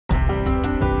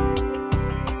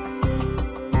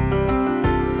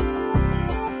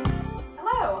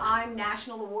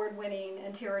national award-winning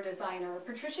interior designer,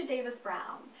 Patricia Davis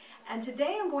Brown, and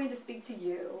today I'm going to speak to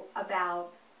you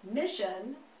about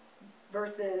Mission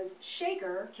versus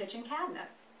Shaker kitchen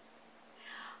cabinets.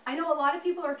 I know a lot of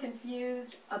people are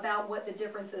confused about what the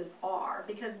differences are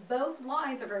because both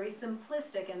lines are very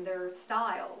simplistic in their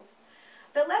styles.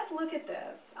 But let's look at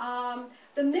this.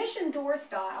 The Mission door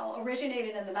style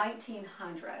originated in the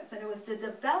 1900s, and it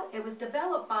was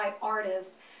developed by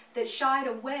artists that shied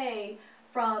away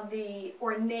from the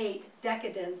ornate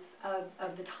decadence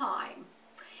of the time.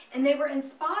 And they were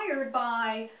inspired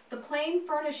by the plain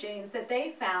furnishings that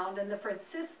they found in the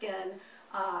Franciscan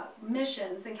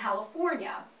missions in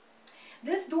California.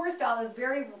 This door style is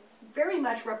very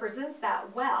much represents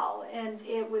that well, and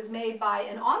it was made by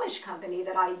an Amish company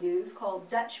that I use called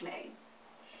Dutch Made.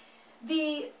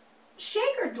 The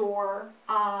Shaker door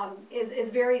is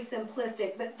very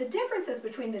simplistic, but the differences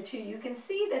between the two, you can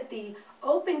see that the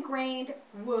open-grained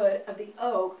wood of the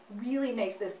oak really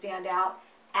makes this stand out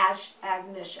as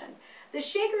Mission. The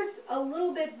Shaker's a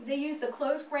little bit, they use the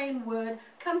close-grained wood,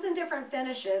 comes in different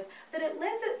finishes, but it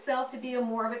lends itself to be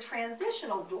more of a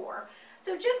transitional door.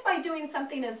 So just by doing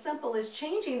something as simple as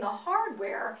changing the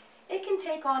hardware, it can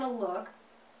take on a look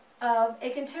of a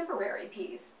contemporary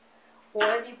piece. Or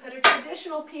if you put a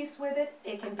traditional piece with it,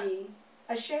 it can be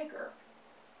a shaker.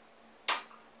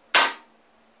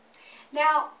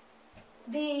 Now,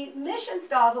 the Mission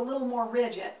style is a little more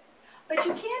rigid, but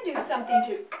you can do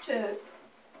something to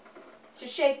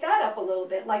shake that up a little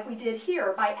bit like we did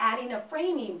here by adding a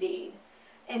framing bead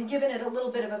and giving it a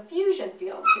little bit of a fusion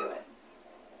feel to it.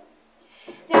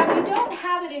 Now, if you don't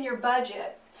have it in your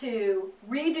budget to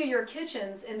redo your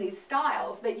kitchens in these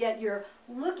styles, but yet you're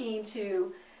looking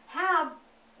to have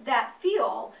that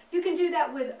feel, you can do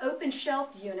that with open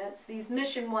shelved units, these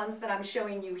Mission ones that I'm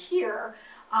showing you here,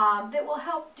 that will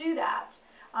help do that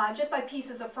just by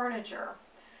pieces of furniture.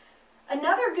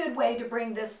 Another good way to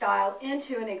bring this style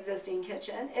into an existing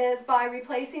kitchen is by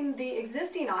replacing the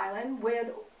existing island with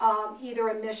either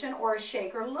a Mission or a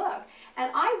Shaker look.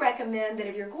 And I recommend that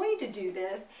if you're going to do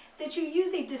this, that you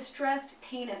use a distressed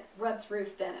painted rub-through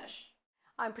finish.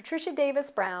 I'm Patricia Davis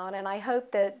Brown, and I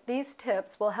hope that these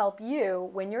tips will help you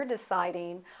when you're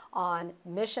deciding on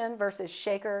Mission versus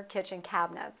Shaker kitchen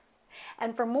cabinets.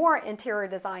 And for more interior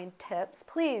design tips,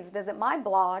 please visit my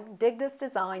blog,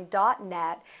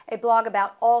 digthisdesign.net, a blog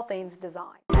about all things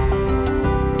design.